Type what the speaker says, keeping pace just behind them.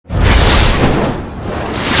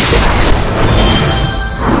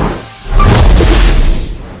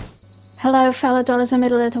Hello fellow dollars and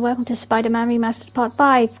middle-earth, and welcome to Spider-Man Remastered Part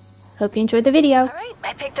 5. Hope you enjoyed the video. Alright,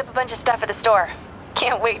 I picked up a bunch of stuff at the store.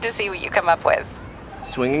 Can't wait to see what you come up with.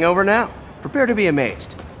 Swinging over now. Prepare to be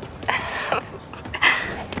amazed.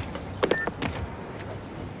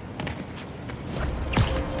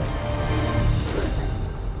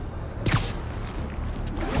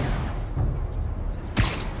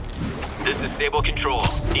 This is Stable Control.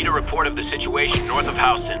 Need a report of the situation north of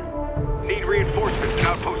Houston. Need reinforcements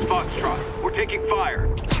at Outpost Foxtrot. We're taking fire.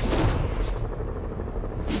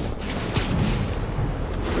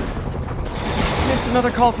 Missed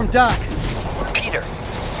another call from Doc. Peter,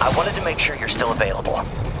 I wanted to make sure you're still available.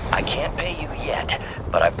 I can't pay you yet,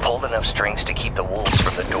 but I've pulled enough strings to keep the wolves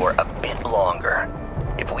from the door a bit longer.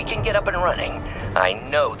 If we can get up and running, I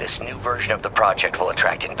know this new version of the project will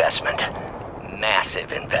attract investment.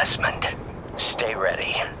 Massive investment. Stay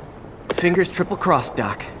ready. Fingers triple crossed,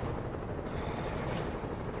 Doc.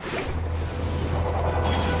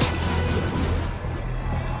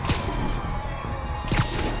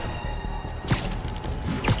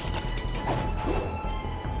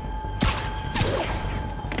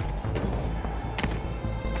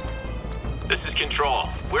 This is Control.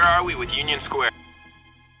 Where are we with Union Square?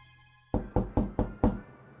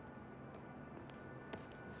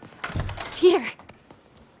 Peter!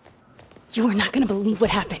 You are not gonna believe what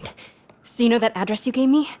happened. So you know that address you gave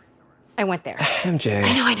me? I went there. MJ.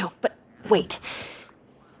 I know, but wait.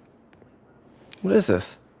 What is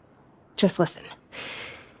this? Just listen.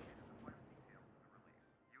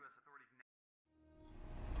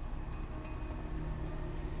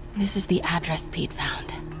 This is the address Pete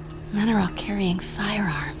found. Men are all carrying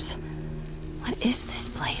firearms. What is this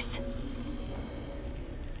place?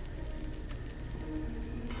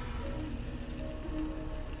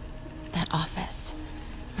 That office.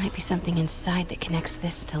 Might be something inside that connects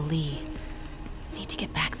this to Lee. Need to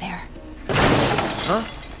get back there. Huh?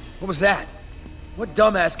 What was that? What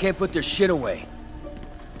dumbass can't put their shit away?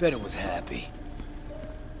 Bet it was Happy.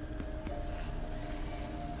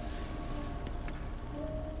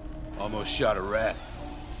 Almost shot a rat.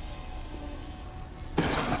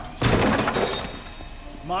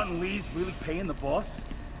 Martin Lee's really paying the boss?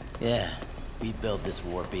 Yeah. We built this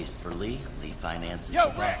war beast for Lee. Lee finances Yo,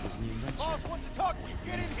 the boss's new venture. Boss wants to talk to you.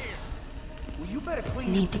 Get in here. Well, you better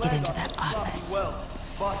clean Need this to get slag into off that the top office. Well,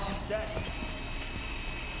 boss is dead.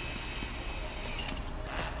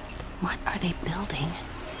 What are they building?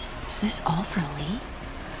 Is this all for Lee?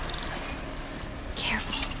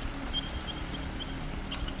 Careful.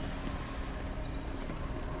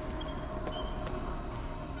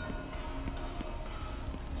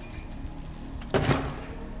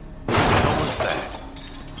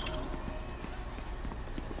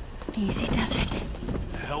 Easy does it.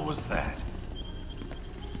 The hell was that?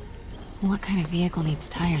 What kind of vehicle needs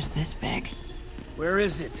tires this big? Where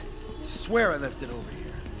is it? I swear I left it over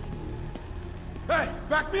here. Hey,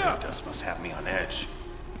 back me up! Dust must have me on edge.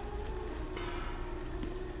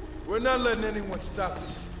 We're not letting anyone stop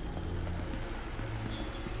us.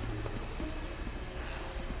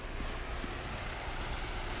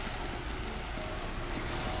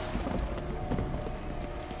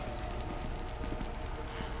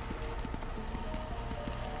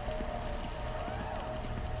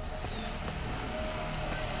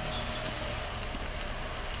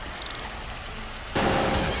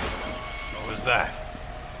 What was that?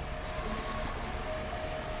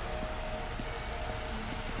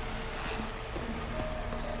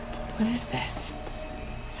 What is this?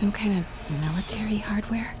 Some kind of military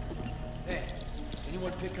hardware? Hey,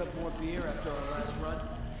 anyone pick up more beer after our last run?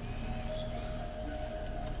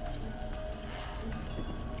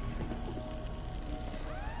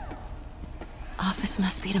 Office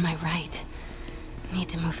must be to my right. Need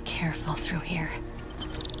to move careful through here.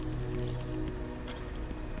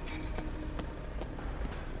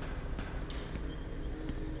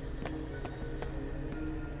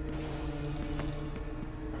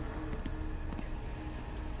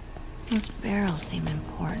 Those barrels seem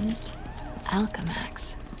important.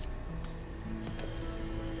 Alchemax.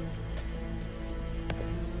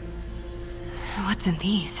 What's in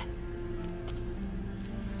these?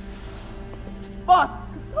 Boss,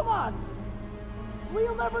 come on!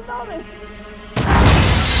 We'll never notice!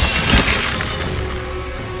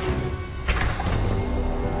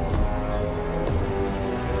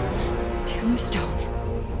 Tombstone.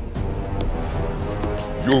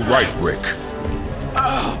 You're right, Rick.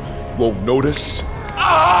 Won't notice?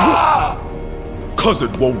 Cause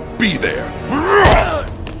it won't be there.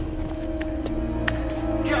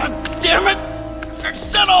 God damn it! I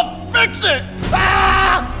said I'll fix it!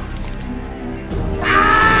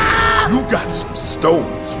 You got some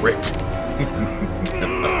stones, Rick.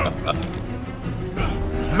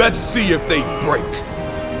 Let's see if they break.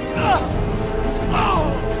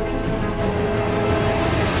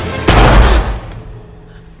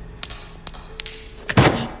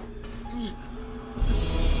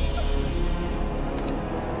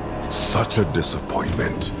 Such a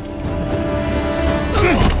disappointment.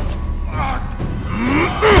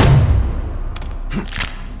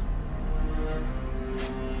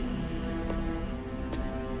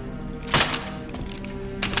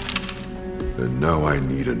 And now I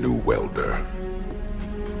need a new welder.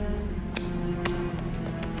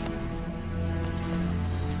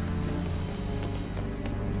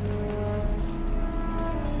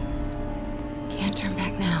 Can't turn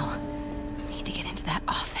back now. Need to get into that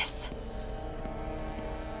office.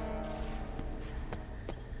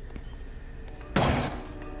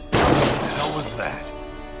 What the hell was that?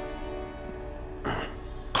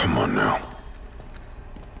 Come on now.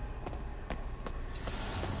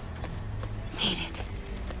 Made it.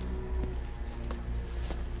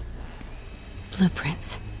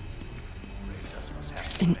 Blueprints.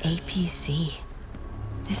 An APC.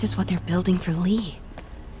 This is what they're building for Lee.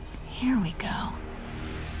 Here we go.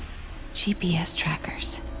 GPS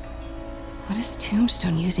trackers. What is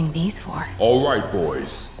Tombstone using these for? All right,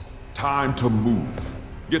 boys. Time to move.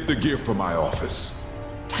 Get the gear from my office.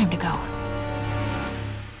 Time to go.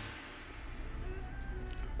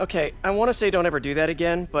 Okay, I want to say don't ever do that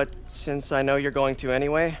again, but since I know you're going to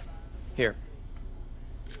anyway, here.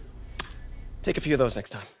 Take a few of those next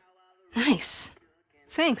time. Nice.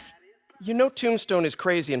 Thanks. You know Tombstone is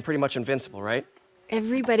crazy and pretty much invincible, right?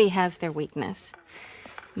 Everybody has their weakness.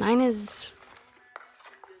 Mine is...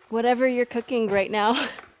 whatever you're cooking right now.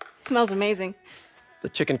 It smells amazing. The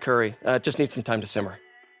chicken curry. Just needs some time to simmer.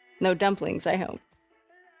 No dumplings, I hope.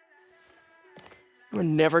 You're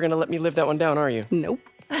never gonna let me live that one down, are you? Nope.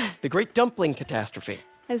 The Great Dumpling Catastrophe.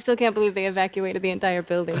 I still can't believe they evacuated the entire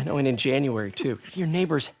building. I know, and in January, too. Your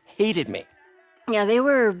neighbors hated me. Yeah, they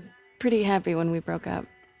were pretty happy when we broke up.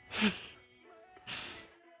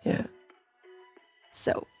 Yeah.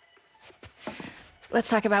 So, let's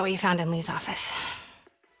talk about what you found in Lee's office.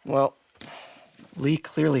 Well, Lee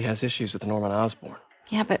clearly has issues with Norman Osborn.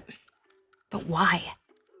 Yeah, but why?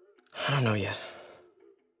 I don't know yet.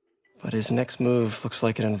 But his next move looks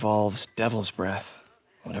like it involves Devil's Breath.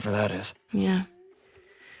 Whatever that is. Yeah.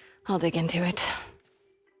 I'll dig into it.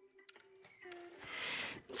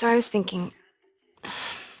 So I was thinking,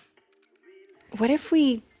 what if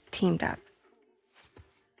we teamed up?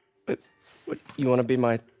 What, you want to be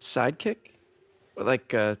my sidekick?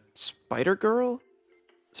 Like a Spider Girl?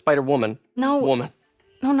 Spider Woman? No. Woman.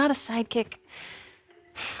 No, not a sidekick.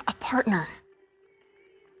 A partner.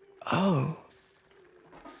 Oh.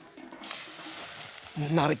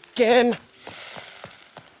 Not again.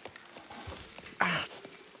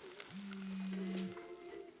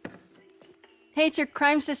 Hey, it's your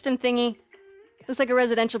crime system thingy. Looks like a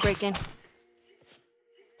residential break-in.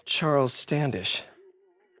 Charles Standish.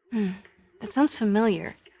 That sounds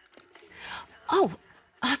familiar. Oh,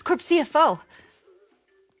 Oscorp CFO.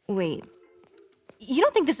 Wait. You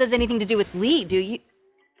don't think this has anything to do with Lee, do you?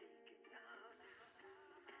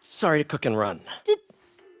 Sorry to cook and run. Did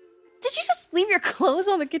you just leave your clothes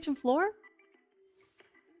on the kitchen floor?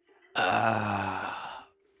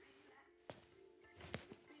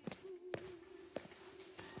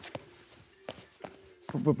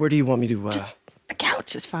 Where do you want me to, Just the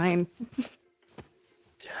couch is fine.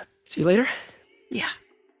 See you later? Yeah.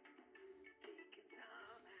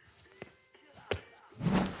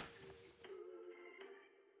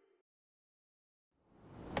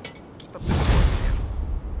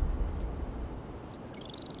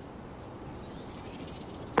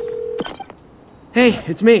 Hey,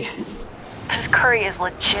 it's me. This curry is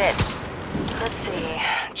legit. Let's see.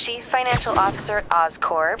 Chief Financial Officer at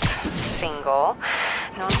Oscorp. Single.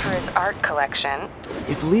 Known for his art collection.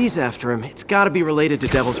 If Lee's after him, it's gotta be related to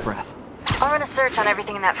Devil's Breath. I'll run a search on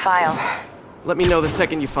everything in that file. Let me know the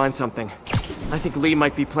second you find something. I think Lee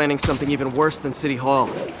might be planning something even worse than City Hall.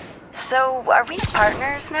 So, are we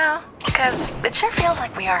partners now? Because it sure feels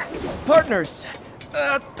like we are. Partners!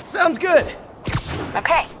 Sounds good!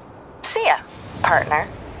 Okay. See ya, partner.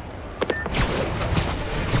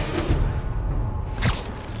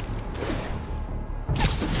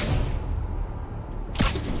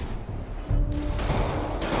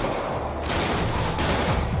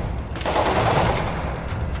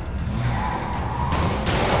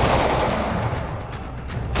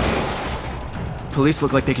 Police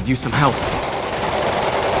look like they could use some help.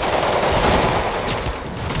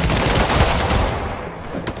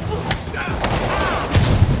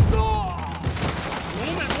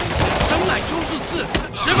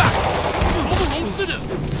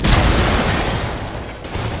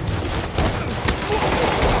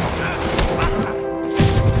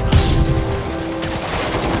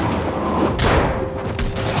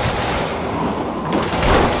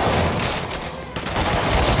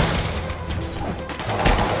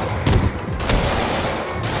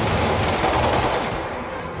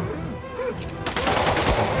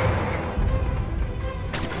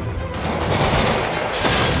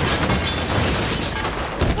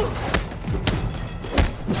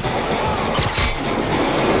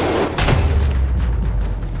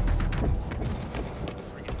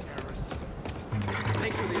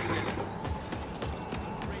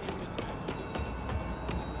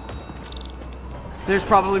 There's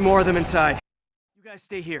probably more of them inside. You guys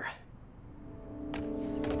stay here.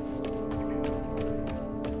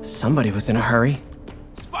 Somebody was in a hurry.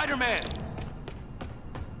 Spider-Man!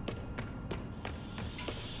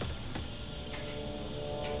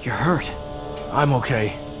 You're hurt. I'm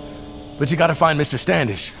okay. But you gotta find Mr.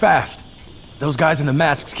 Standish, fast. Those guys in the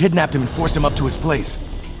masks kidnapped him and forced him up to his place.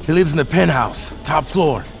 He lives in the penthouse, top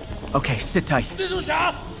floor. Okay, sit tight.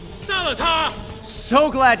 So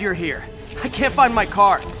glad you're here. I can't find my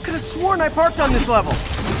car. Could have sworn I parked on this level.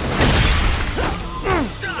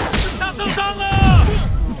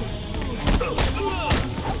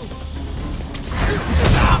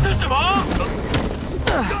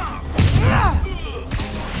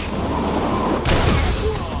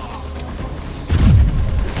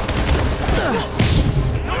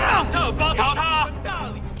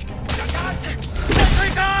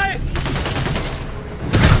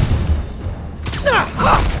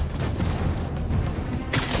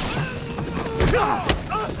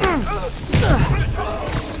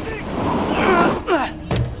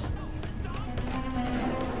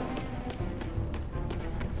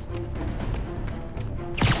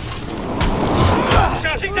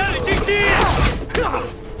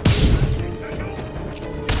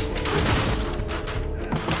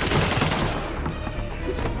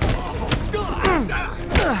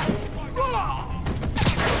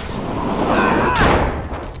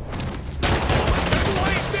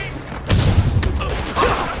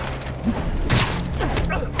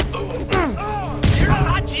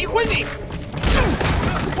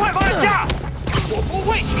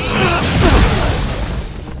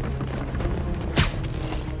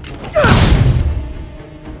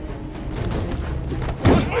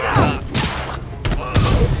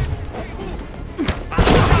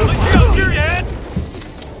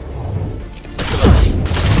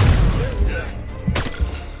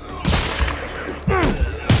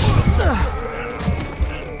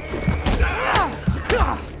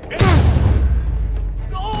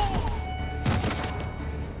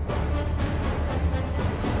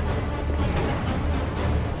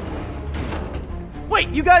 Wait,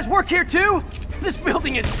 you guys work here too? This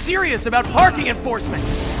building is serious about parking enforcement.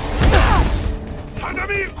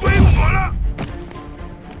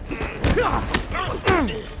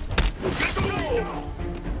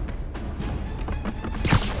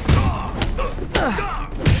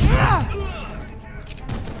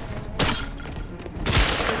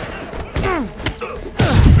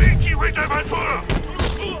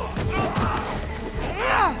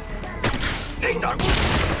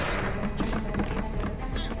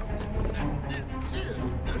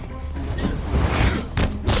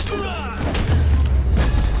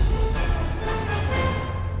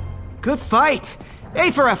 Good fight! A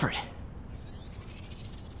for effort!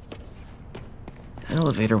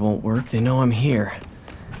 Elevator won't work, they know I'm here.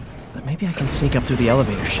 But maybe I can sneak up through the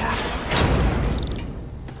elevator shaft.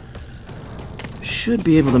 Should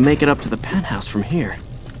be able to make it up to the penthouse from here.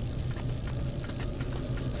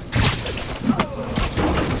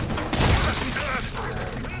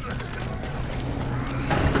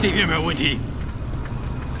 这边没有问题。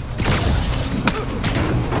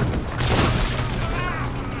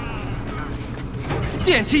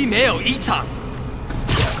电梯没有异常。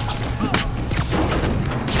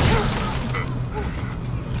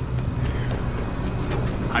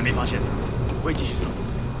还没发现，我会继续走。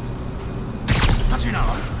他去哪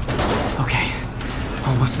了 Okay,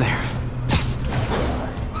 almost there.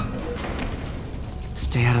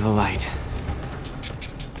 Stay out of the light.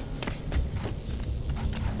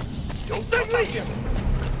 有生力！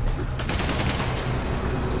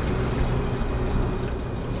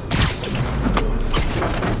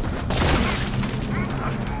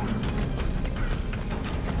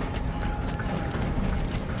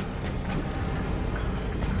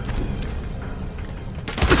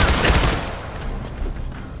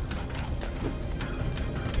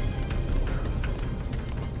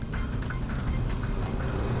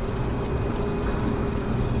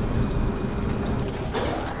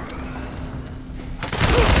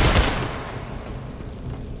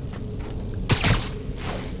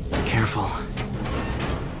 Careful.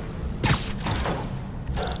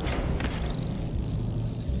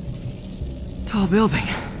 Tall building.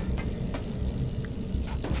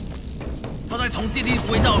 他在从电梯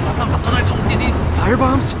轨道往上爬，他在从电梯。 Fire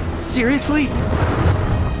bombs? Seriously?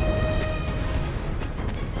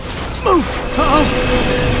 Move! Uh-oh!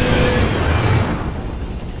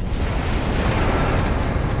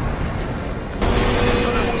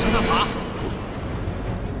 他在往墙上爬。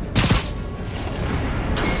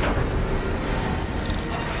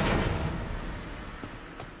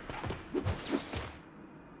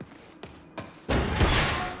 Ugh.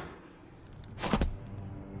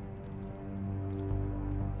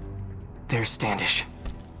 There's Standish.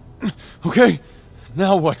 Okay,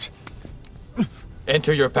 now what?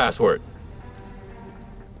 Enter your password.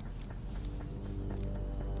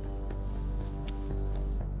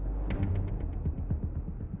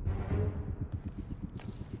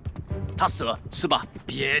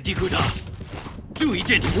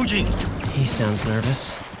 He sounds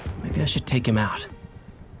nervous. Maybe I should take him out.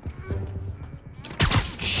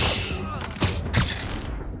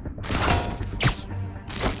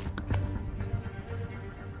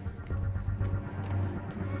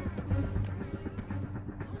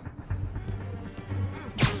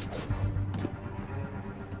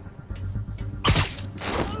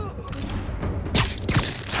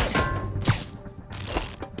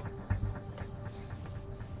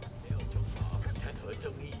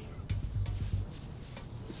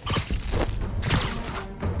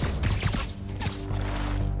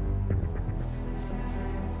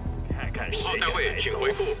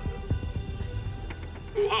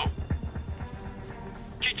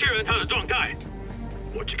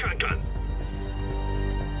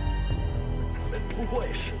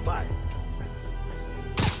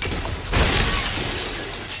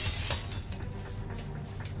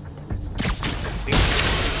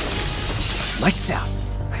 Lights out.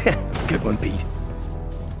 Good one, Pete.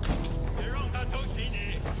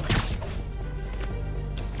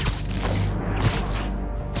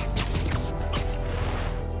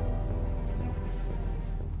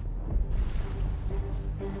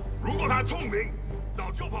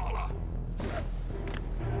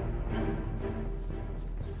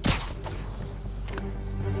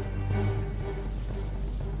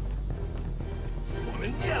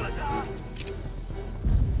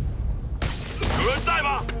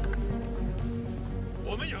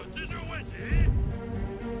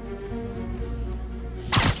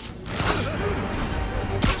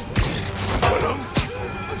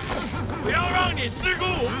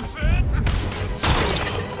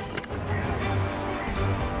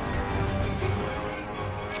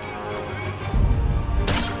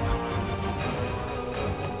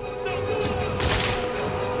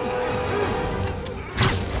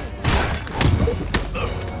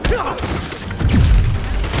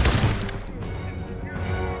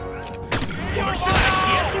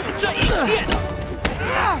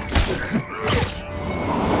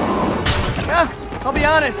 I'll be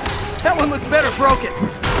honest, that one looks better broken.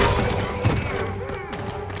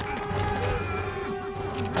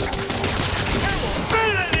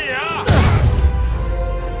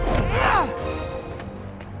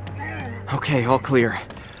 Okay, all clear.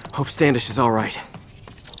 Hope Standish is all right.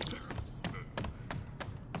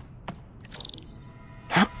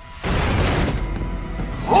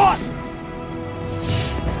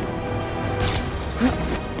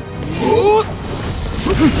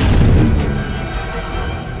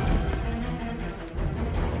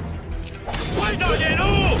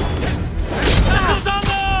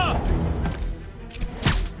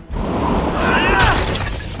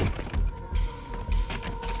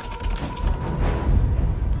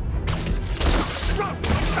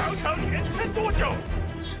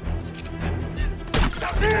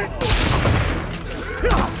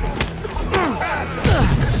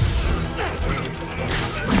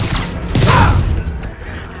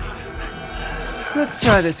 Let's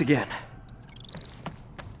try this again.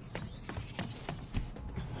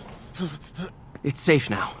 It's safe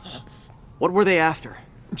now. What were they after?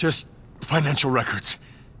 Just financial records.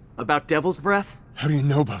 About Devil's Breath? How do you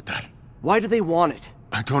know about that? Why do they want it?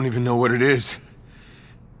 I don't even know what it is.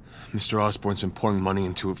 Mr. Osborn's been pouring money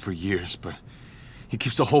into it for years, but he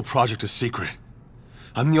keeps the whole project a secret.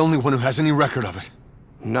 I'm the only one who has any record of it.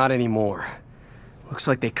 Not anymore. Looks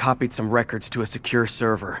like they copied some records to a secure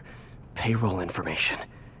server. Payroll information.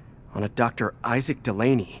 On a Dr. Isaac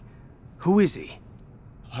Delaney. Who is he?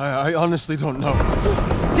 I honestly don't know.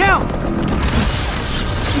 Down!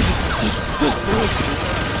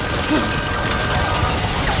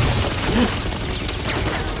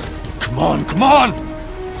 Come on, come on!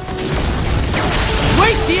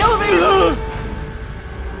 Wait, the elevator!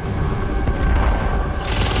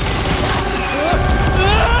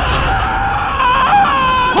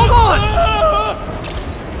 Hold on!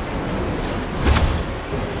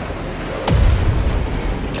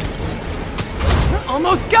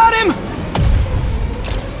 Almost got him!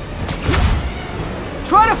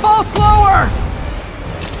 Try to fall slower!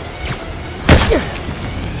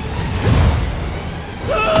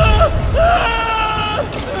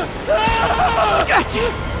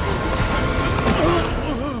 Gotcha!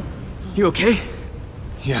 You okay?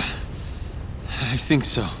 Yeah, I think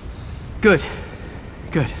so. Good.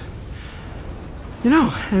 Good. You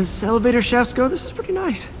know, as elevator shafts go, this is pretty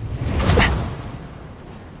nice.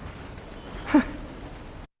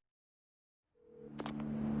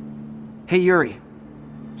 Hey, Yuri.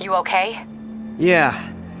 You okay?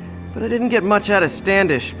 Yeah, but I didn't get much out of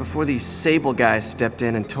Standish before these Sable guys stepped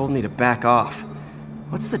in and told me to back off.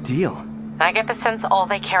 What's the deal? I get the sense all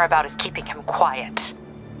they care about is keeping him quiet.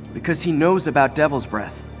 Because he knows about Devil's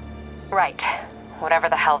Breath. Right. Whatever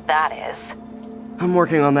the hell that is. I'm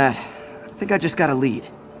working on that. I think I just got a lead.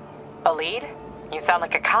 A lead? You sound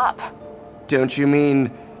like a cop. Don't you mean...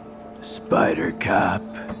 Spider Cop?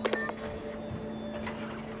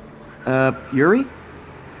 Yuri?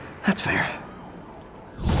 That's fair.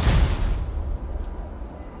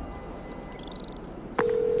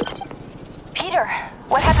 Peter,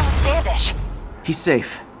 what happened with Standish? He's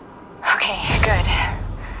safe. Okay, good.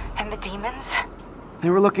 And the demons? They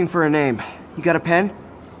were looking for a name. You got a pen?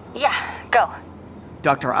 Yeah, go.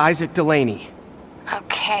 Dr. Isaac Delaney.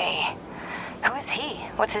 Okay. Who is he?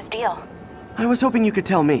 What's his deal? I was hoping you could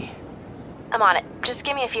tell me. I'm on it. Just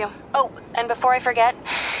give me a few. Oh, and before I forget,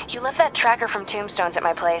 you left that tracker from Tombstones at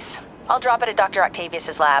my place. I'll drop it at Dr.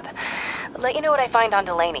 Octavius's lab. Let you know what I find on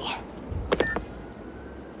Delaney.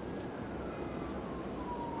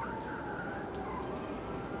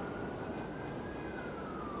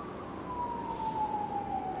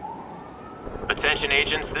 Attention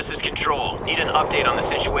agents, this is Control. Need an update on the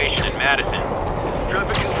situation in Madison.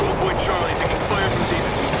 Traffic control point Charlie, taking fire from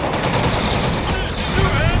demons.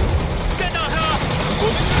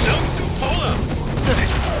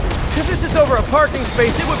 If this is over a parking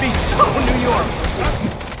space, it would be so New York.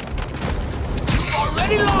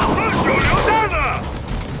 Already lost!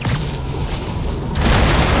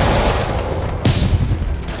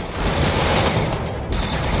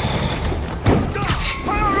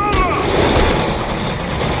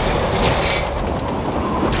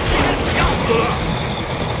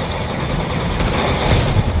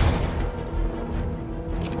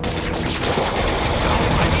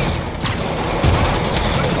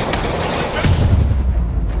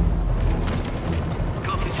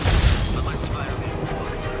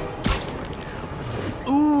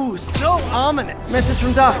 Message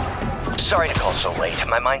from Doc. Sorry to call so late.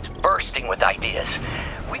 My mind's bursting with ideas.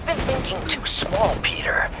 We've been thinking too small,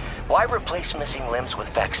 Peter. Why replace missing limbs with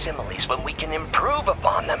facsimiles when we can improve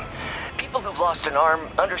upon them? People who've lost an arm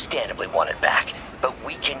understandably want it back, but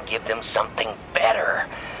we can give them something better.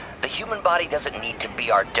 The human body doesn't need to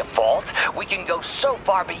be our default. We can go so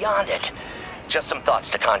far beyond it. Just some thoughts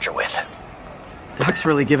to conjure with. Doc's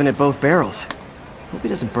really giving it both barrels. Hope he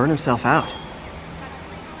doesn't burn himself out.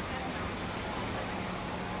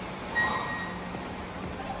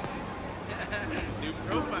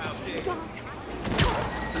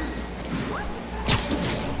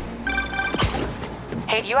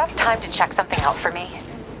 Hey, do you have time to check something out for me?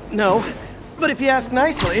 No, but if you ask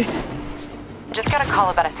nicely... Just got a call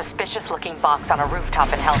about a suspicious-looking box on a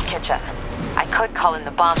rooftop in Hell's Kitchen. I could call in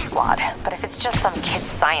the bomb squad, but if it's just some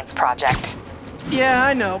kid's science project... Yeah,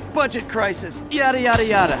 I know. Budget crisis. Yada, yada,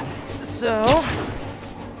 yada. So...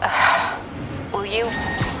 will you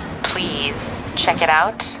please check it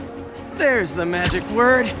out? There's the magic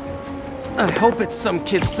word. I hope it's some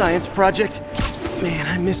kid's science project. Man,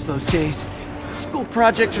 I miss those days. School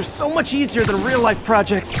projects are so much easier than real-life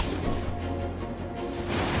projects.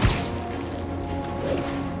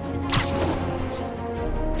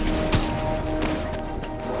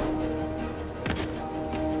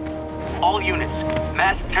 All units,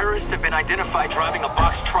 masked terrorists have been identified driving a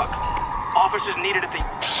box truck. Officers needed at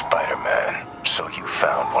the... Spider-Man, so you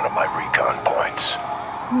found one of my recon points.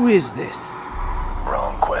 Who is this?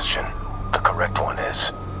 Wrong question. The correct one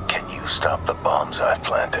is, can you stop the bombs I've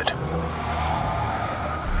planted?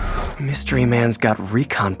 Mystery Man's got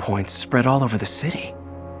recon points spread all over the city.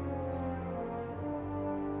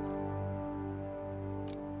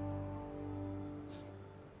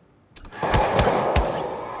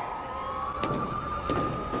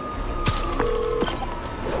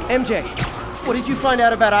 MJ, what did you find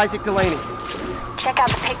out about Isaac Delaney? Check out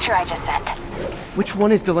the picture I just sent. Which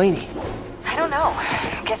one is Delaney? I don't know.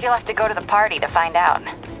 Guess you'll have to go to the party to find out.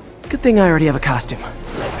 Good thing I already have a costume.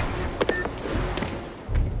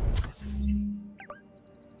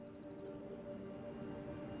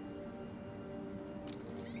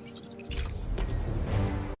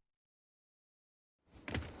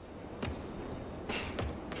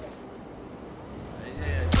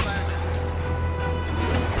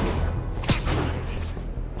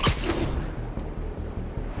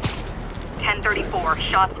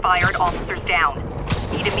 Shots fired, officers down.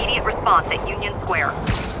 Need immediate response at Union Square.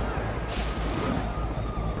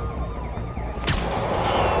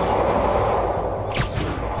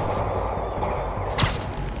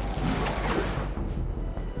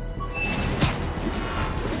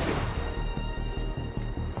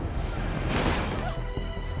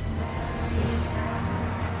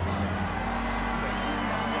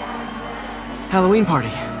 Halloween party.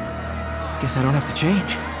 Guess I don't have to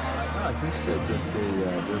change. He said that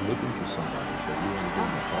they're looking for somebody. So you want to give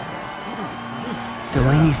him a call?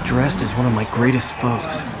 Delaney's dressed as one of my greatest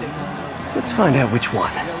foes. Let's find out which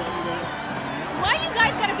one. Why you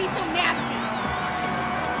guys gotta be so nasty?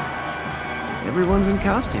 Everyone's in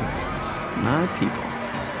costume. My people.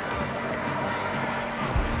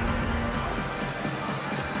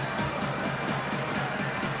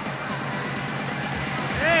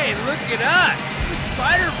 Hey, look at us! The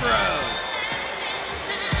Spider Bros!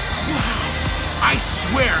 I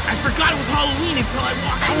swear, I forgot it was Halloween until I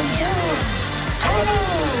walked in here. Hello!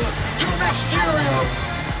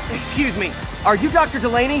 Excuse me, are you Dr.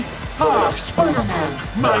 Delaney? Ah, Spider-Man,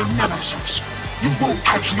 my nemesis. You won't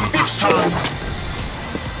catch me this time.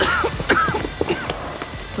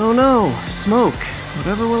 Oh no, smoke.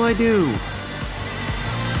 Whatever will I do?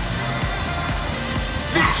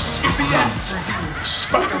 This is the end for you,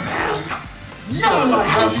 Spider-Man. Now I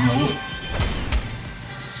have you.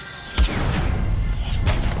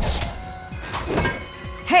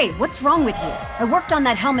 Hey, what's wrong with you? I worked on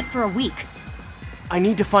that helmet for a week. I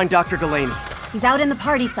need to find Dr. Delaney. He's out in the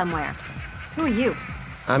party somewhere. Who are you?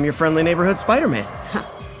 I'm your friendly neighborhood Spider-Man.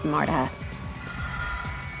 Smartass.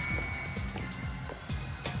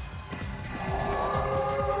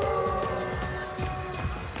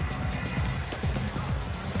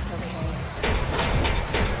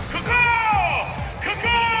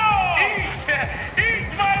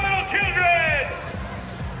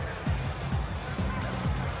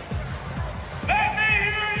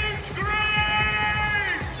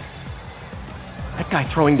 That guy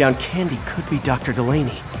throwing down candy could be Dr.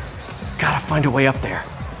 Delaney. Gotta find a way up there.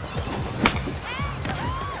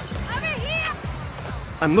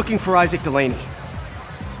 I'm looking for Isaac Delaney.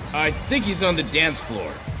 I think he's on the dance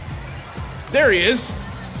floor. There he is!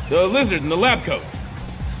 The lizard in the lab coat.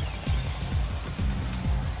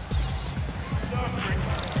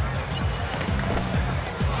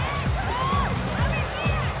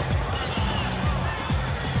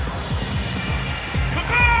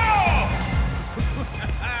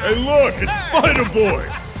 Hey look, it's Spider-Boy!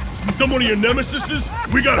 Isn't someone of your nemesises?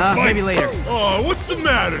 We gotta fight! Maybe later. Oh, what's the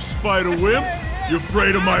matter, Spider-Wimp? You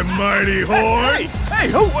afraid of my mighty horn? Hey,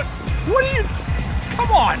 who? What are you?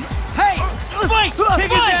 Come on! Hey! Fight!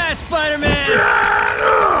 Kick his ass, Spider-Man!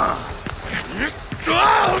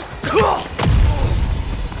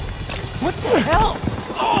 What the hell?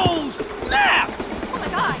 Oh, snap! Oh my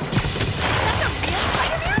god!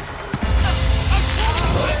 That's a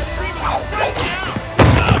real Spider-Man?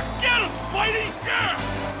 Get him, Spidey!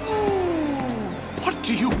 Ooh, what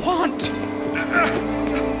do you want?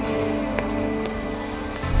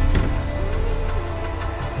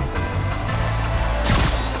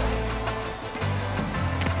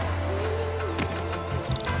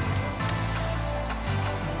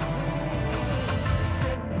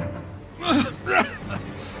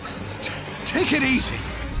 Take it easy.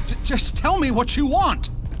 Just tell me what you want.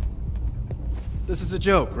 This is a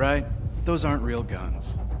joke, right? Those aren't real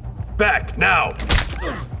guns. Back, now!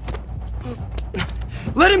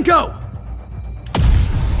 Let him go!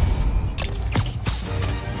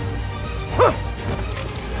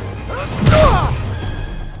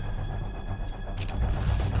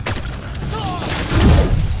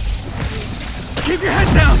 Keep your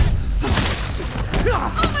head down!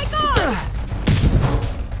 Oh my god!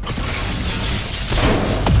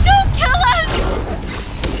 Don't kill us!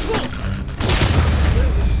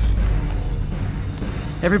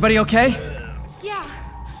 Everybody okay? Yeah.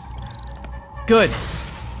 Good.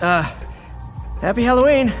 Happy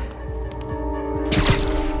Halloween.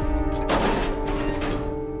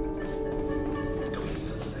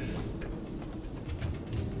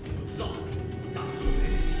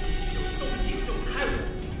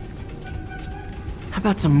 How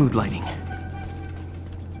about some mood lighting?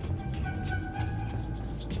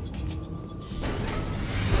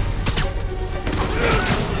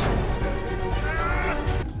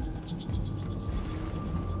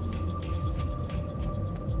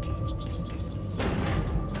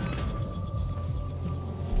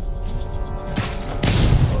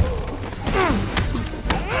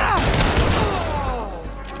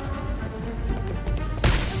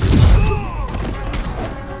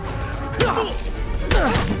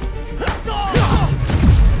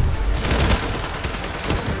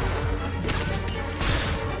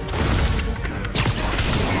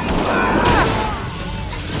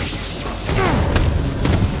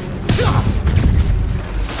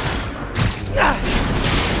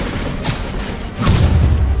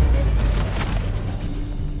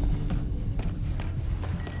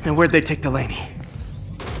 And where'd they take Delaney?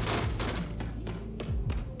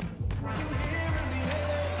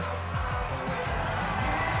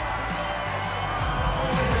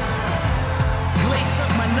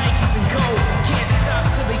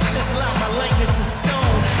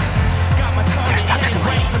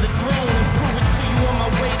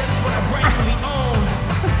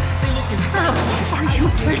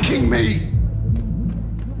 tracking me!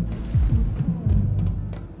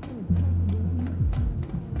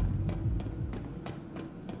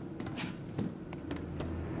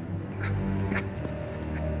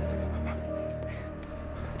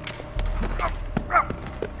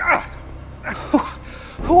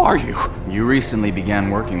 Who are you? You recently began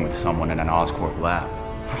working with someone in an Oscorp lab.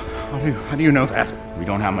 How do you know that? We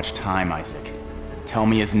don't have much time, Isaac. Tell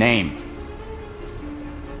me his name.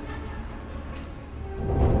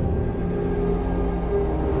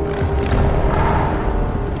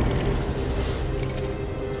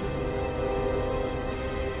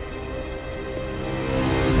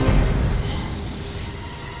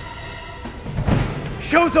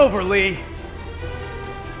 Show's over, Lee!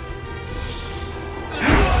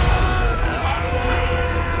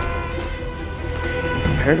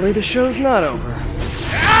 Apparently the show's not over.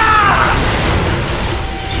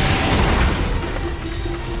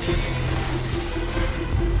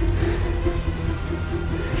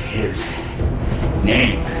 His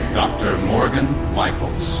name. Dr. Morgan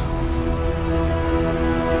Michaels.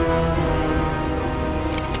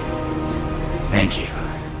 Thank you.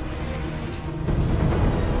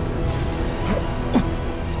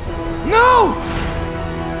 No!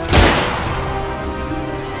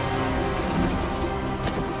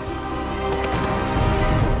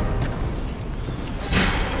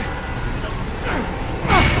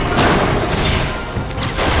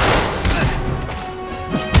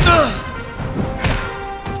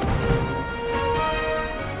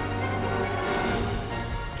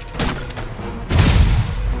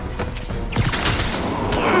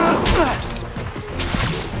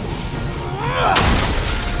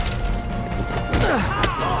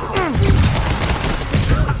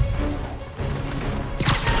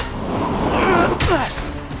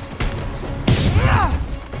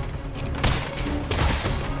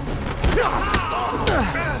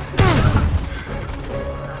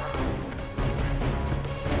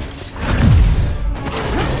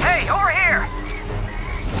 Hey, over here!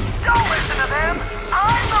 Don't listen to them!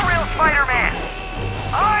 I'm the real Spider-Man!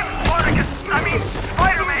 I'm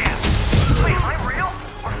Spider-Man! Wait, am I real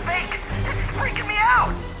or fake? This is freaking me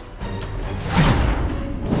out!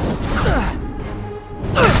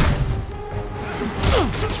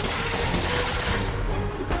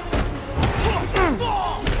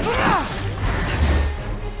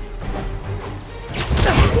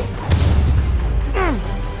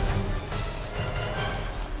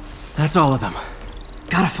 That's all of them.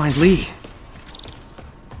 Gotta find Lee.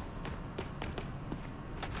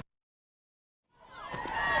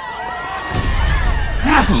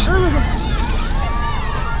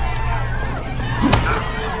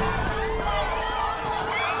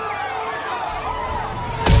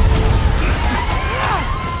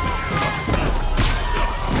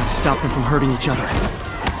 Stop them from hurting each other.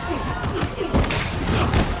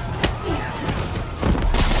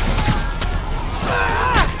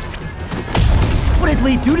 What did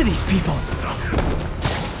Lee do to these people?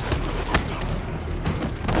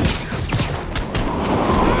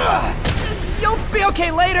 You'll be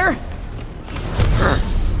okay later!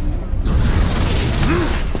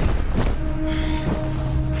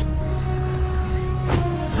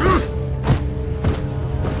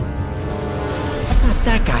 Not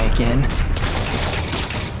that guy again.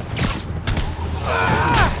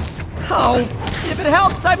 Oh, if it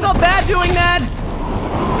helps, I felt bad doing that!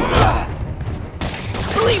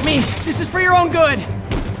 Believe me, this is for your own good!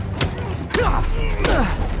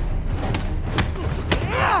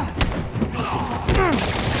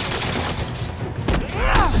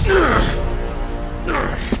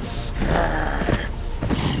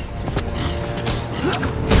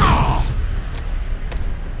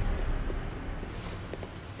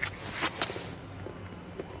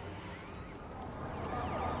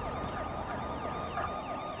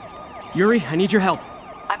 Yuri, I need your help.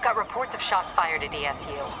 I've got reports of shots fired at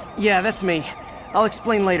ESU. Yeah, that's me. I'll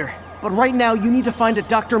explain later. But right now, you need to find a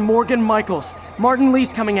Dr. Morgan Michaels. Martin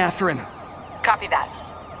Lee's coming after him. Copy that.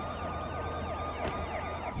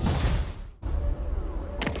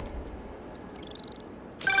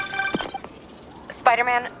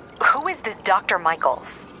 Spider-Man, who is this Dr.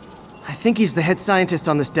 Michaels? I think he's the head scientist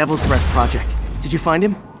on this Devil's Breath project. Did you find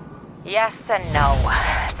him? Yes and no.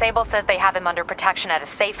 Sable says they have him under protection at a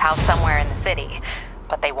safe house somewhere in the city,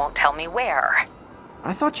 but they won't tell me where.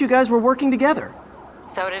 I thought you guys were working together.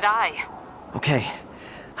 So did I. Okay.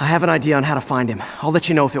 I have an idea on how to find him. I'll let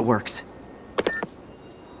you know if it works.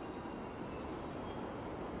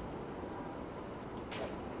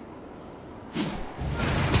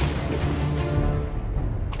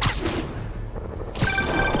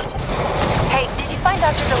 Hey, did you find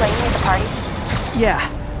Dr. Delaney at the party? Yeah.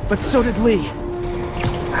 but so did Lee.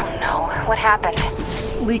 Oh no, what happened?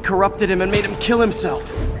 Lee corrupted him and made him kill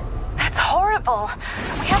himself. That's horrible.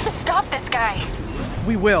 We have to stop this guy.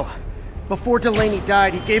 We will. Before Delaney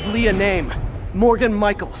died, he gave Lee a name. Morgan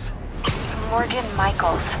Michaels. Morgan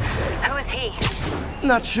Michaels. Who is he?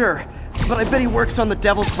 Not sure, but I bet he works on the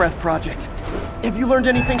Devil's Breath project. Have you learned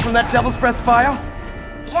anything from that Devil's Breath file?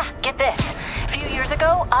 Yeah, get this. A few years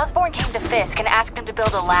ago, Osborn came to Fisk and asked him to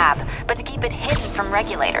build a lab, but to keep it hidden from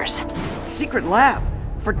regulators. Secret lab?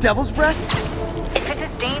 For Devil's Breath? If it's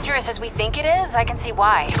as dangerous as we think it is, I can see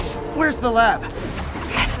why. Where's the lab?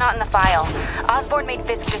 It's not in the file. Osborn made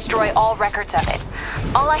Fisk destroy all records of it.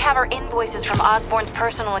 All I have are invoices from Osborn's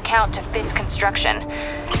personal account to Fisk Construction.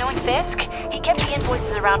 Knowing Fisk, he kept the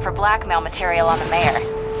invoices around for blackmail material on the mayor.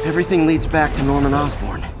 Everything leads back to Norman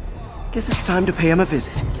Osborn. Guess it's time to pay him a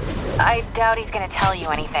visit. I doubt he's gonna tell you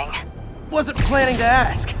anything. Wasn't planning to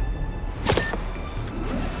ask.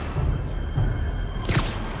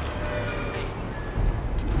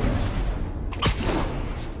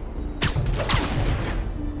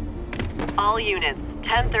 All units,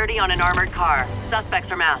 10:30 on an armored car.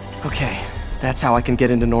 Suspects are masked. Okay, that's how I can get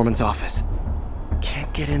into Norman's office.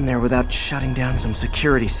 Can't get in there without shutting down some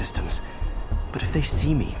security systems. But if they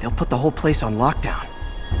see me, they'll put the whole place on lockdown.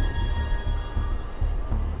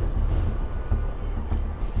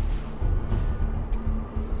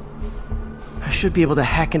 I should be able to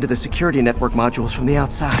hack into the security network modules from the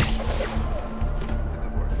outside.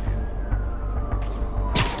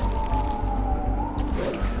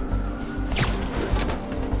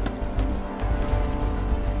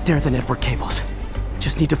 There are the network cables.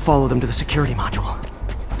 Just need to follow them to the security module.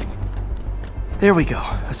 There we go,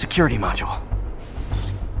 a security module.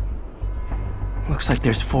 Looks like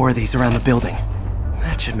there's 4 of these around the building.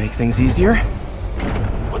 That should make things easier.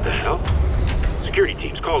 What the hell? Security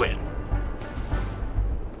teams, call in.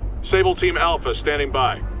 Sable Team Alpha standing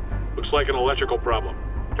by. Looks like an electrical problem.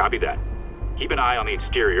 Copy that. Keep an eye on the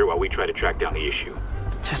exterior while we try to track down the issue.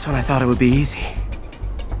 Just when I thought it would be easy.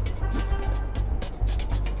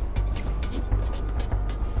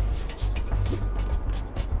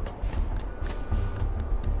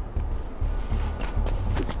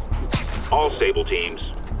 All Sable teams.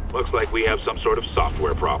 Looks like we have some sort of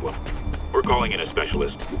software problem. We're calling in a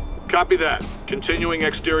specialist. Copy that. Continuing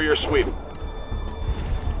exterior sweep.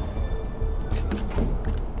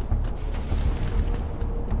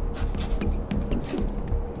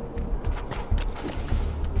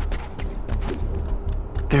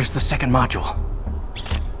 There's the second module.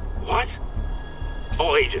 What?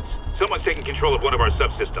 All agents, someone's taking control of one of our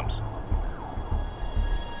subsystems.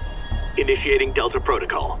 Initiating Delta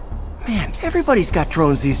Protocol. Man, everybody's got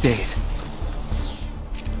drones these days.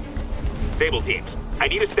 Sable teams, I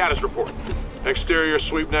need a status report. Exterior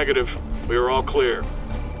sweep negative. We are all clear.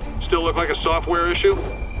 Still look like a software issue?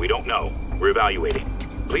 We don't know. We're evaluating.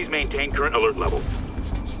 Please maintain current alert level.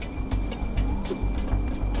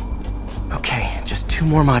 Okay, just 2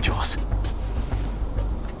 more modules.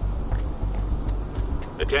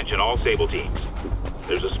 Attention all Sable teams.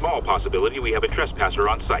 There's a small possibility we have a trespasser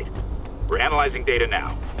on site. We're analyzing data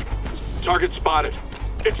now. Target spotted.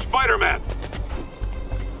 It's Spider-Man!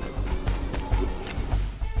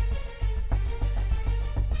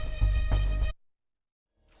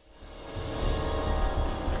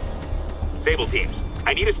 Sable teams,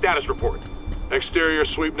 I need a status report. Exterior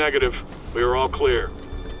sweep negative. We are all clear.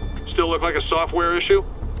 Still look like a software issue?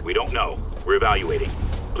 We don't know. We're evaluating.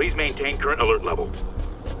 Please maintain current alert level.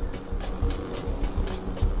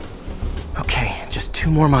 Okay, just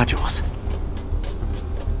 2 more modules.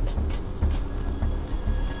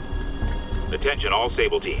 Attention all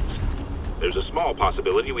Sable teams. There's a small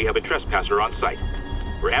possibility we have a trespasser on site.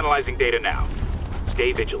 We're analyzing data now.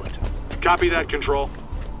 Stay vigilant. Copy that, Control.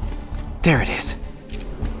 There it is.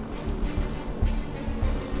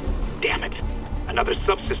 Damn it. Another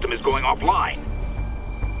subsystem is going offline.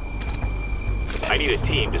 I need a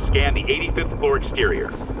team to scan the 85th floor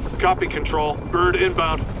exterior. Copy, Control. Bird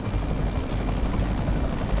inbound.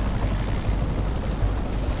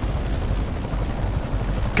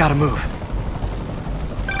 Gotta move.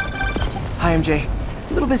 Hi, MJ.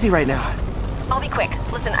 A little busy right now. I'll be quick.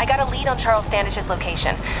 Listen, I got a lead on Charles Standish's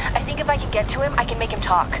location. I think if I can get to him, I can make him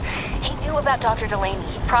talk. He knew about Dr. Delaney.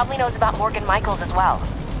 He probably knows about Morgan Michaels as well.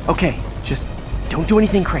 Okay, just don't do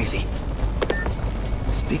anything crazy.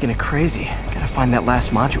 Speaking of crazy, gotta find that last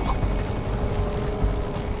module.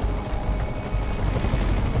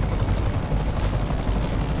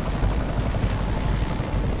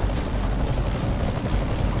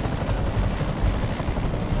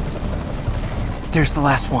 There's the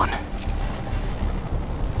last one.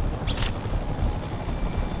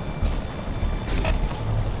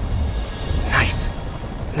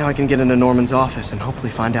 Now I can get into Norman's office and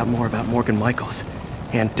hopefully find out more about Morgan Michaels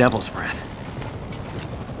and Devil's Breath.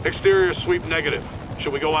 Exterior sweep negative.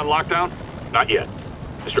 Should we go on lockdown? Not yet.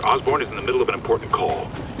 Mr. Osborn is in the middle of an important call,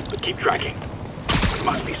 but keep tracking. There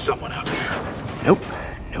must be someone out there. Nope.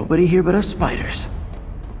 Nobody here but us spiders.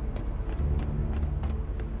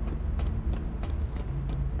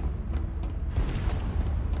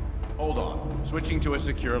 Hold on. Switching to a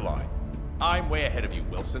secure line. I'm way ahead of you,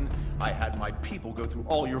 Wilson. I had my people go through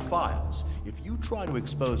all your files. If you try to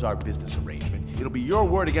expose our business arrangement, it'll be your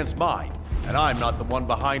word against mine. And I'm not the one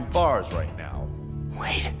behind bars right now.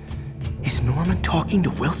 Wait. Is Norman talking to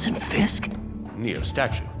Wilson Fisk? Neo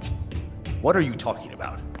statue. What are you talking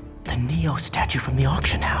about? The Neo statue from the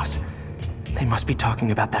auction house. They must be talking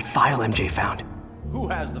about that file MJ found. Who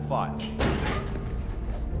has the file?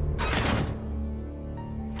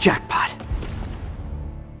 Jackpot.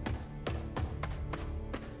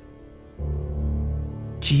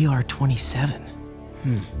 GR27.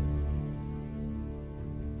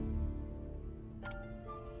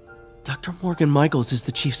 Dr. Morgan Michaels is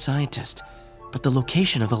the chief scientist, but the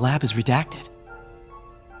location of the lab is redacted.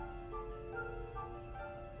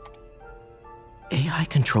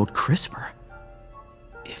 AI-controlled CRISPR.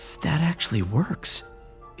 If that actually works,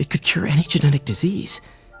 it could cure any genetic disease.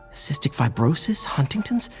 Cystic fibrosis,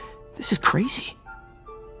 Huntington's. This is crazy.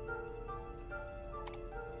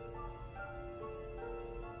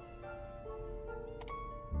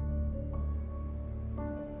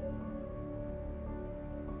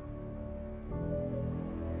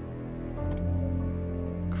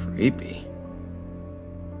 Creepy.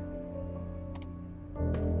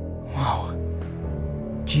 Whoa.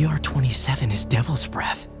 GR27 is Devil's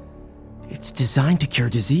Breath. It's designed to cure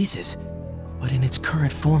diseases, but in its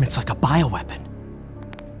current form, it's like a bioweapon.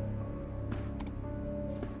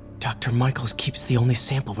 Dr. Michaels keeps the only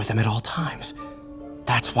sample with him at all times.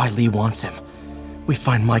 That's why Lee wants him. We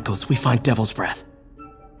find Michaels, we find Devil's Breath.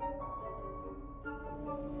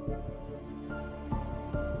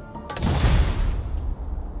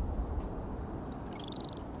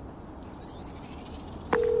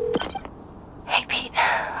 Hey, Pete.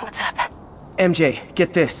 What's up? MJ,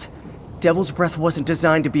 get this. Devil's Breath wasn't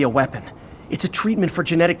designed to be a weapon. It's a treatment for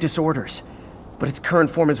genetic disorders. But its current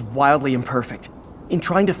form is wildly imperfect. In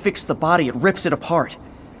trying to fix the body, it rips it apart.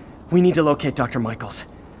 We need to locate Dr. Michaels.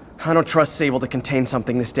 I don't trust Sable to contain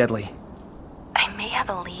something this deadly. I may have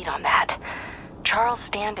a lead on that. Charles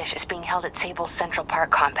Standish is being held at Sable's Central Park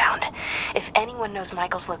compound. If anyone knows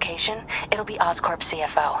Michael's location, it'll be Oscorp's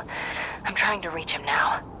CFO. I'm trying to reach him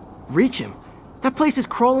now. Reach him? That place is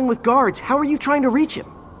crawling with guards. How are you trying to reach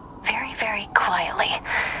him? Very, very quietly.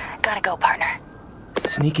 Gotta go, partner.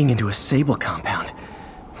 Sneaking into a Sable compound.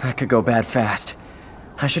 That could go bad fast.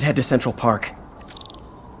 I should head to Central Park.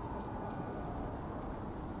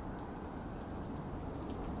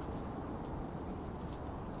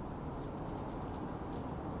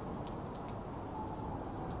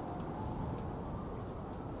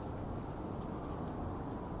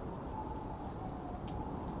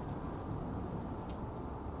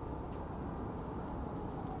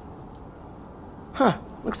 Huh.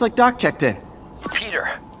 Looks like Doc checked in.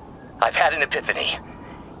 Peter, I've had an epiphany.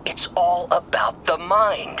 It's all about the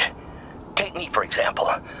mind. Take me, for example.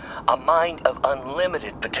 A mind of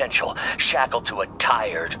unlimited potential, shackled to a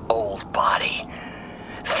tired, old body.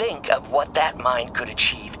 Think of what that mind could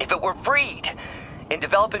achieve if it were freed. In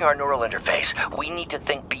developing our neural interface, we need to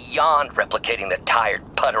think beyond replicating the tired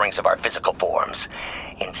putterings of our physical forms.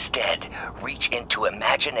 Instead, reach into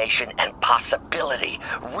imagination and possibility.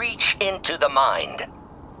 Reach into the mind.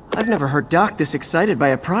 I've never heard Doc this excited by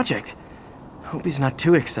a project. Hope he's not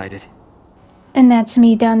too excited. And that's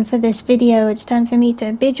me done for this video. It's time for me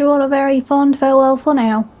to bid you all a very fond farewell for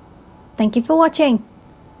now. Thank you for watching.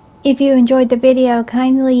 If you enjoyed the video,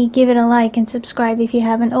 kindly give it a like and subscribe if you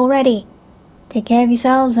haven't already. Take care of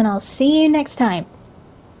yourselves and I'll see you next time.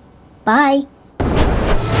 Bye!